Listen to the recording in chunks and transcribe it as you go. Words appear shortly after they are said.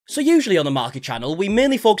So usually on the Marky channel, we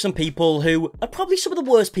mainly focus on people who are probably some of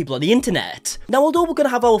the worst people on the internet. Now, although we're going to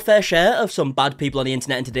have our fair share of some bad people on the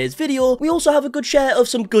internet in today's video, we also have a good share of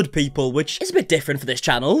some good people, which is a bit different for this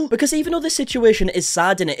channel. Because even though this situation is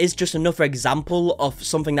sad and it is just another example of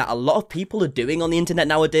something that a lot of people are doing on the internet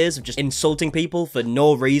nowadays, of just insulting people for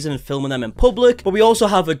no reason and filming them in public, but we also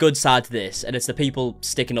have a good side to this, and it's the people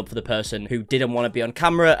sticking up for the person who didn't want to be on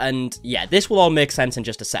camera, and yeah, this will all make sense in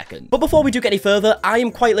just a second. But before we do get any further, I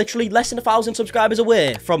am quite literally less than 1,000 subscribers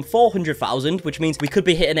away from 400,000, which means we could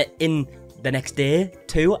be hitting it in the next day,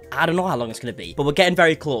 too. I don't know how long it's going to be, but we're getting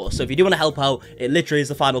very close. So if you do want to help out, it literally is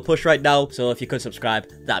the final push right now. So if you could subscribe,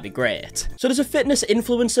 that'd be great. So there's a fitness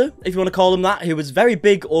influencer, if you want to call him that, who was very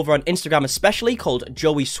big over on Instagram especially, called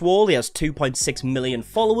Joey Swoll. He has 2.6 million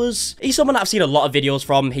followers. He's someone that I've seen a lot of videos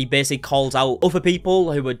from. He basically calls out other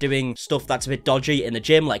people who are doing stuff that's a bit dodgy in the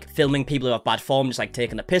gym, like filming people who have bad form, just like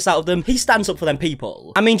taking the piss out of them. He stands up for them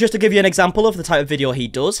people. I mean, just to give you an example of the type of video he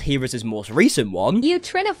does, here is his most recent one. You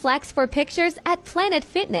Trinaflex for pictures at Planet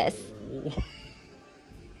Fitness.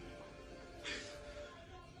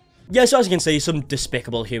 Yeah, so as you can see, some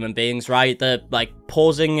despicable human beings, right? They're, like,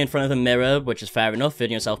 posing in front of the mirror, which is fair enough,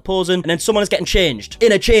 videoing yourself posing, and then someone is getting changed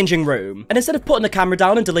in a changing room. And instead of putting the camera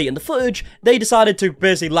down and deleting the footage, they decided to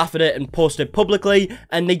basically laugh at it and post it publicly,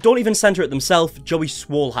 and they don't even censor it themselves. Joey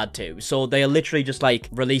Swoll had to. So they are literally just, like,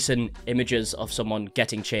 releasing images of someone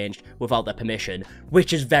getting changed without their permission,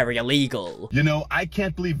 which is very illegal. You know, I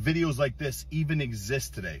can't believe videos like this even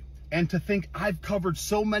exist today. And to think I've covered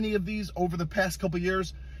so many of these over the past couple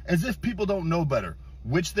years, as if people don't know better,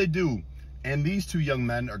 which they do, and these two young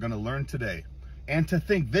men are going to learn today. And to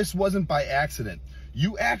think this wasn't by accident.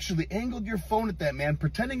 You actually angled your phone at that man,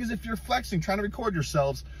 pretending as if you're flexing, trying to record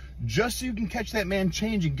yourselves, just so you can catch that man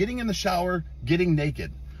changing, getting in the shower, getting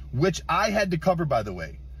naked. Which I had to cover, by the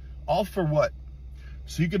way. All for what?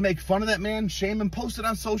 So you could make fun of that man, shame him, post it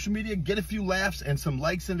on social media, get a few laughs and some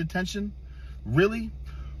likes and attention? Really?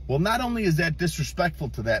 Well, not only is that disrespectful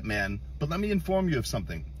to that man, but let me inform you of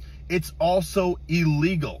something. It's also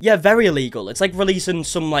illegal. Yeah, very illegal. It's like releasing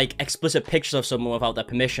some, like, explicit pictures of someone without their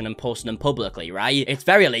permission and posting them publicly, right? It's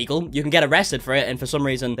very illegal. You can get arrested for it, and for some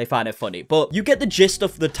reason, they find it funny. But you get the gist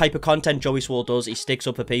of the type of content Joey Swoll does. He sticks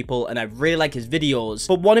up for people, and I really like his videos.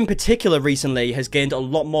 But one in particular recently has gained a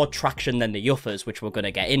lot more traction than the others, which we're going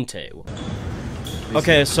to get into.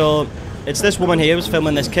 Okay, so it's this woman here who's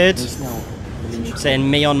filming this kid, saying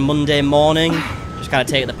me on Monday morning, just kind of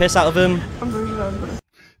taking the piss out of him.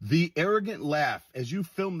 The arrogant laugh as you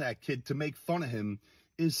film that kid to make fun of him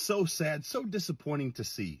is so sad, so disappointing to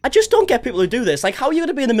see. I just don't get people who do this. Like, how are you going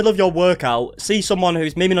to be in the middle of your workout, see someone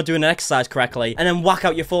who's maybe not doing an exercise correctly, and then whack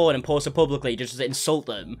out your phone and post it publicly just to insult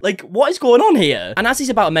them? Like, what is going on here? And as he's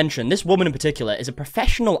about to mention, this woman in particular is a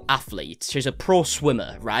professional athlete. She's a pro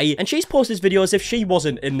swimmer, right? And she's posted this video as if she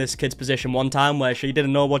wasn't in this kid's position one time where she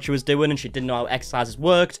didn't know what she was doing and she didn't know how exercises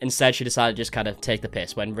worked. Instead, she decided to just kind of take the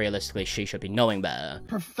piss when realistically she should be knowing better.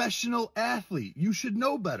 Professional athlete. You should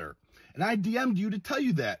know better. And I DM'd you to tell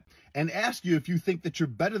you that and ask you if you think that you're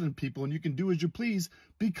better than people and you can do as you please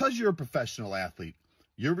because you're a professional athlete.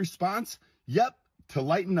 Your response? Yep, to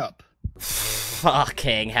lighten up.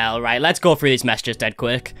 Fucking hell, right, let's go through these messages dead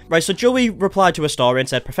quick. Right, so Joey replied to a story and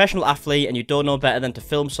said, professional athlete and you don't know better than to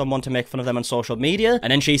film someone to make fun of them on social media.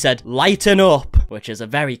 And then she said, lighten up, which is a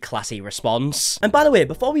very classy response. And by the way,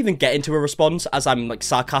 before we even get into a response, as I'm like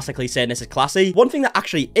sarcastically saying this is classy, one thing that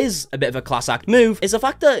actually is a bit of a class act move is the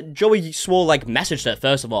fact that Joey Swoll like messaged her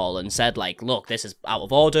first of all and said like, look, this is out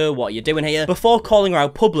of order, what are you doing here? Before calling her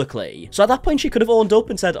out publicly. So at that point she could have owned up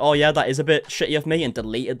and said, oh yeah, that is a bit shitty of me and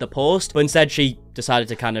deleted the post. But instead she decided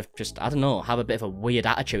to kind of just, I don't know, have a bit of a weird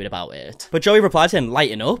attitude about it. But Joey replied to him,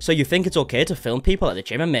 lighten up. So you think it's okay to film people at the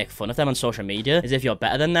gym and make fun of them on social media as if you're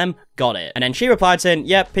better than them? Got it. And then she replied saying,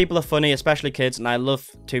 yep, people are funny, especially kids, and I love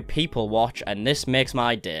to people watch, and this makes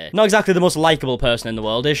my day. Not exactly the most likable person in the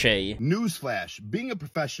world, is she? Newsflash, being a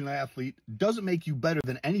professional athlete doesn't make you better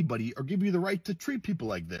than anybody or give you the right to treat people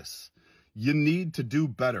like this. You need to do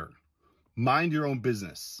better. Mind your own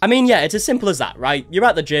business. I mean, yeah, it's as simple as that, right? You're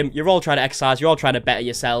at the gym, you're all trying to exercise, you're all trying to better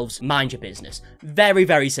yourselves, mind your business. Very,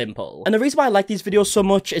 very simple. And the reason why I like these videos so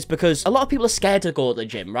much is because a lot of people are scared to go to the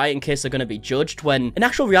gym, right? In case they're going to be judged, when in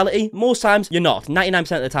actual reality, most times you're not.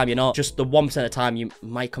 99% of the time you're not. Just the 1% of the time you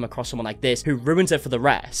might come across someone like this who ruins it for the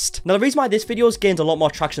rest. Now, the reason why this video has gained a lot more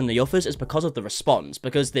traction than the others is because of the response.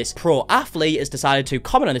 Because this pro athlete has decided to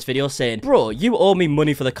comment on this video saying, bro, you owe me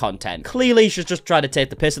money for the content. Clearly, she's just trying to take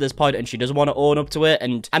the piss at this point and she doesn't doesn't want to own up to it.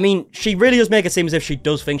 And I mean, she really does make it seem as if she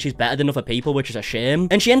does think she's better than other people, which is a shame.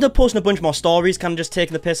 And she ended up posting a bunch more stories, kind of just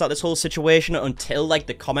taking the piss out of this whole situation until like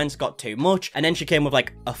the comments got too much. And then she came with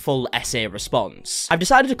like a full essay response. I've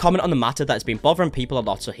decided to comment on the matter that has been bothering people a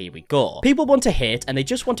lot, so here we go. People want to hate and they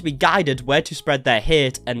just want to be guided where to spread their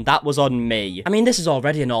hate, and that was on me. I mean, this is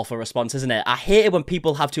already an awful response, isn't it? I hate it when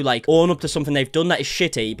people have to like own up to something they've done that is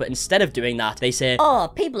shitty, but instead of doing that, they say,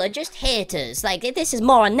 oh, people are just haters. Like, this is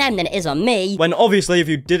more on them than it is on me. When obviously, if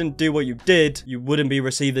you didn't do what you did, you wouldn't be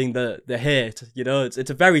receiving the hate. You know, it's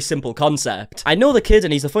a very simple concept. I know the kid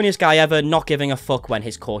and he's the funniest guy ever, not giving a fuck when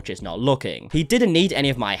his coach is not looking. He didn't need any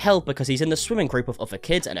of my help because he's in the swimming group of other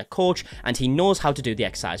kids and a coach, and he knows how to do the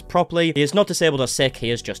exercise properly. He is not disabled or sick, he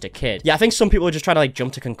is just a kid. Yeah, I think some people are just trying to like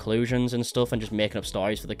jump to conclusions and stuff and just making up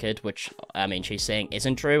stories for the kid, which, I mean, she's saying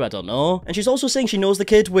isn't true, I don't know. And she's also saying she knows the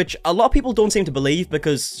kid, which a lot of people don't seem to believe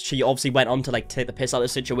because she obviously went on to like take the piss out of the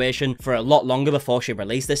situation for a lot longer before she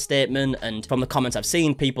released this statement. And from the comments I've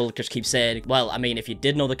seen, people just keep saying, well, I mean, if you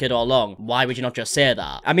did know the kid all along, why would you not just say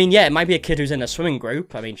that? I mean, yeah, it might be a kid who's in a swimming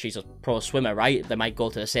group. I mean, she's a pro swimmer, right? They might go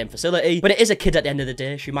to the same facility, but it is a kid at the end of the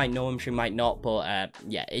day. She might know him, she might not, but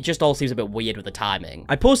yeah, it just all seems a bit weird with the timing.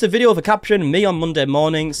 I posted a video with a caption, me on Monday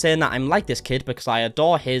morning, saying that I'm like this kid because I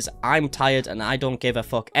adore his I'm tired and I don't give a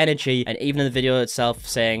fuck energy, and even in the video itself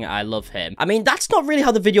saying I love him. I mean, that's not really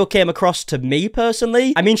how the video came across to me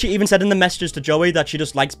personally. I mean, she even said in the messages to Joey that she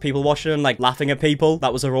just likes people watching and like laughing at people.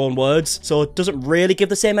 That was her own words, so it doesn't really give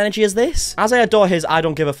the same energy as this. As I adore his I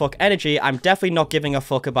don't give a fuck energy, I'm definitely not giving a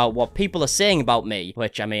fuck about what people are saying about me,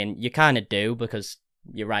 which I mean, you kind of do because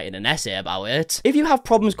you're writing an essay about it. If you have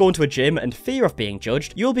problems going to a gym and fear of being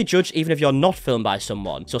judged, you'll be judged even if you're not filmed by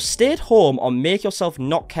someone. So stay at home or make yourself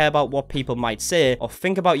not care about what people might say or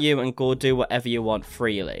think about you and go do whatever you want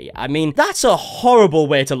freely. I mean, that's a horrible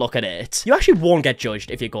way to look at it. You actually won't get judged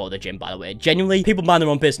if you go to the gym, by the way. Genuinely, people mind their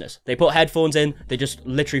own business. They put headphones in, they just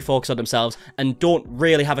literally focus on themselves and don't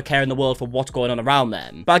really have a care in the world for what's going on around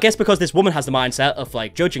them. But I guess because this woman has the mindset of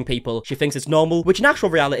like judging people, she thinks it's normal, which in actual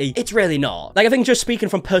reality, it's really not. Like, I think just speaking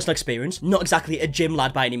from personal experience, not exactly a gym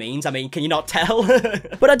lad by any means, I mean, can you not tell?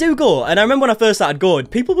 But I do go, and I remember when I first started going,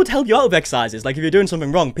 people would help you out with exercises. Like, if you're doing something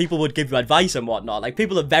wrong, people would give you advice and whatnot. Like,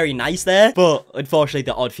 people are very nice there, but unfortunately,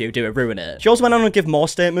 the odd few do ruin it. She also went on to give more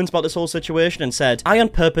statements about this whole situation and said, I on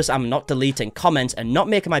purpose am not deleting comments and not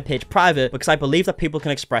making my page private because I believe that people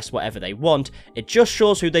can express whatever they want. It just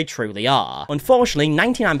shows who they truly are. Unfortunately,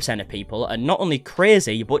 99% of people are not only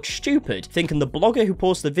crazy, but stupid, thinking the blogger who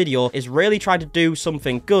posted the video is really trying to do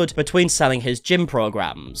something good between selling his gym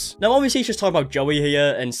programs. Now, obviously, she's talking about Joey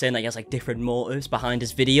here and saying that he has like different motives behind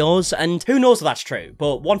his videos, and who knows if that's true,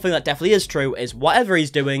 but one thing that definitely is true is whatever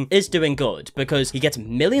he's doing is doing good, because he gets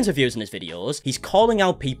millions of views in his videos, he's calling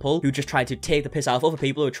out people who just try to take the piss out of other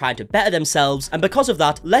people who are trying to better themselves, and because of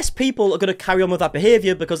that, less people are going to carry on with that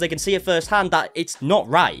behavior because they can see it firsthand that it's not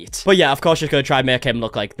right. But yeah, of course, she's going to try and make him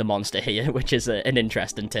look like the monster here, which is an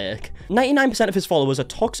interesting take. 99% of his followers are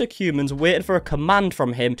toxic humans waiting for a command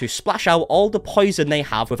from him to splash out all the poison they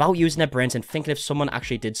have without using their brains and thinking if someone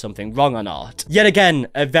actually did something wrong or not. Yet again,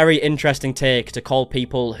 a very interesting take to call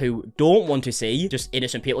people who don't want to see just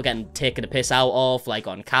innocent people getting taken the piss out of, like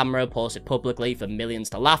on camera, posted publicly for millions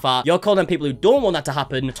to laugh at. You're calling people who don't want that to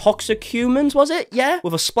happen toxic humans, was it? Yeah?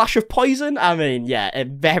 With a splash of poison? I mean, yeah, a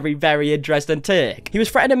very, very interesting take. He was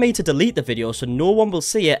threatening me to delete the video so no one will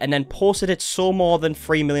see it and then posted it so more than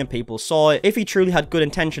 3 million people saw it. If he truly had good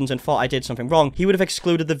intentions and thought I did something wrong, he would have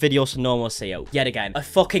excluded the video so no one will see it. Yet again, a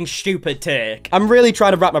fucking stupid take. I'm really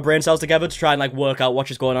trying to wrap my brain cells together to try and like work out what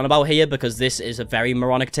she's going on about here because this is a very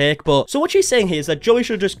moronic take. But so what she's saying here is that Joey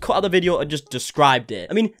should have just cut out the video and just described it.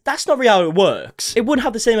 I mean, that's not really how it works. It wouldn't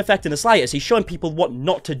have the same effect in the slightest. He's showing people what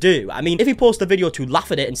not to do. I mean, if he posts a video to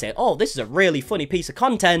laugh at it and say, oh, this is a really funny piece of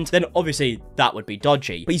content, then obviously that would be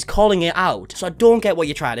dodgy. But he's calling it out, so I don't get what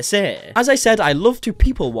you're trying to say. As I said, I love to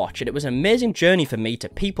people watch, and it was an amazing journey for me to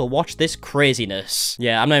people watch this craziness.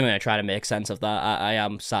 Yeah, I'm not even gonna try to make sense of that. I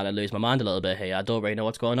am starting to lose my mind a little bit here. I don't really know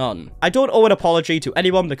what's going on. I don't owe an apology to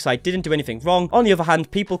anyone because I didn't do anything wrong. On the other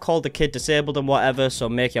hand, people called the kid disabled and whatever, so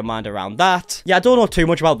make your mind around that. Yeah, I don't know too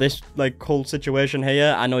much about this, like, whole situation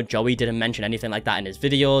here. I know Joey didn't mention anything like that in his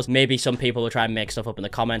videos. Maybe some people will try and make stuff up in the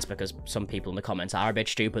comments because some people in the comments are a bit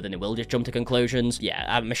stupid and they will just jump to conclusions. Yeah,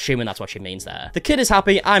 I'm assuming that's what she means there. The kid is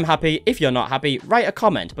happy, I'm happy. If you're not happy, write a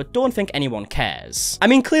comment, but don't think anyone cares. I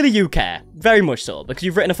mean, clearly you care. Very, very much so, because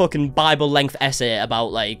you've written a fucking Bible-length essay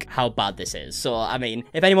about, like, how bad this is. So, I mean,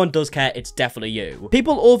 if anyone does care, it's definitely you.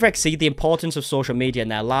 People overexceed the importance of social media in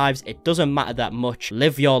their lives. It doesn't matter that much.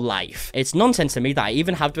 Live your life. It's nonsense to me that I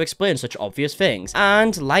even have to explain such obvious things.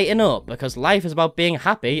 And lighten up, because life is about being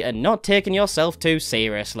happy and not taking yourself too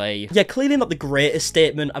seriously. Yeah, clearly not the greatest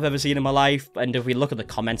statement I've ever seen in my life, and if we look at the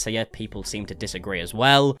comments here, people seem to disagree as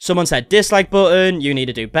well. Someone said, dislike button, you need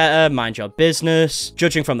to do better, mind your business.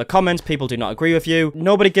 Judging from the comments, people do not agree with you.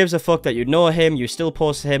 Nobody gives a fuck that you know him, you still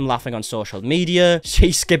post him laughing on social media.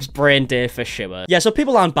 She skips brain day for sure. Yeah, so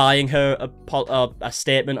people aren't buying her a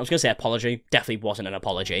statement. I was gonna say apology, definitely wasn't an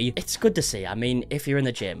apology. It's good to see. I mean, if you're in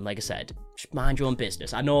the gym, like I said, just mind your own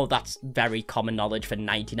business. I know that's very common knowledge for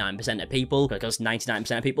 99% of people, because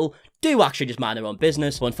 99% of people do actually just mind their own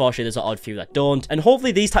business, but unfortunately there's an odd few that don't. And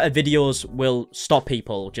hopefully these type of videos will stop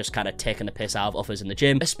people just kind of taking the piss out of others in the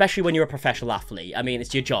gym, especially when you're a professional athlete. I mean,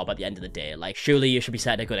 it's your job at the end of the day. Like, surely you should be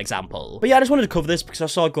setting a good example. But yeah, I just wanted to cover this because I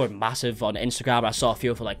saw it going massive on Instagram. I saw a few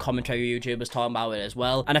of like commentary YouTubers talking about it as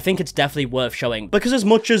well, and I think it's definitely worth showing, because as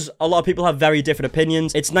much as a lot of people have very different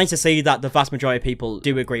opinions, it's nice to see that the vast majority of people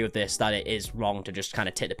do agree with this, that it is wrong to just kind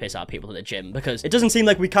of take the piss out of people in the gym, because it doesn't seem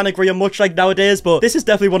like we can agree on much like nowadays, but this is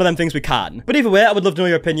definitely one of them things we can. But either way, I would love to know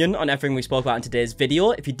your opinion on everything we spoke about in today's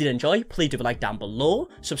video. If you did enjoy, please do a like down below.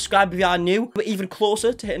 Subscribe if you are new. We're even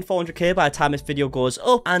closer to hitting 400k by the time this video goes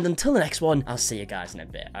up. And until the next one, I'll see you guys in a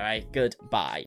bit. All right, goodbye.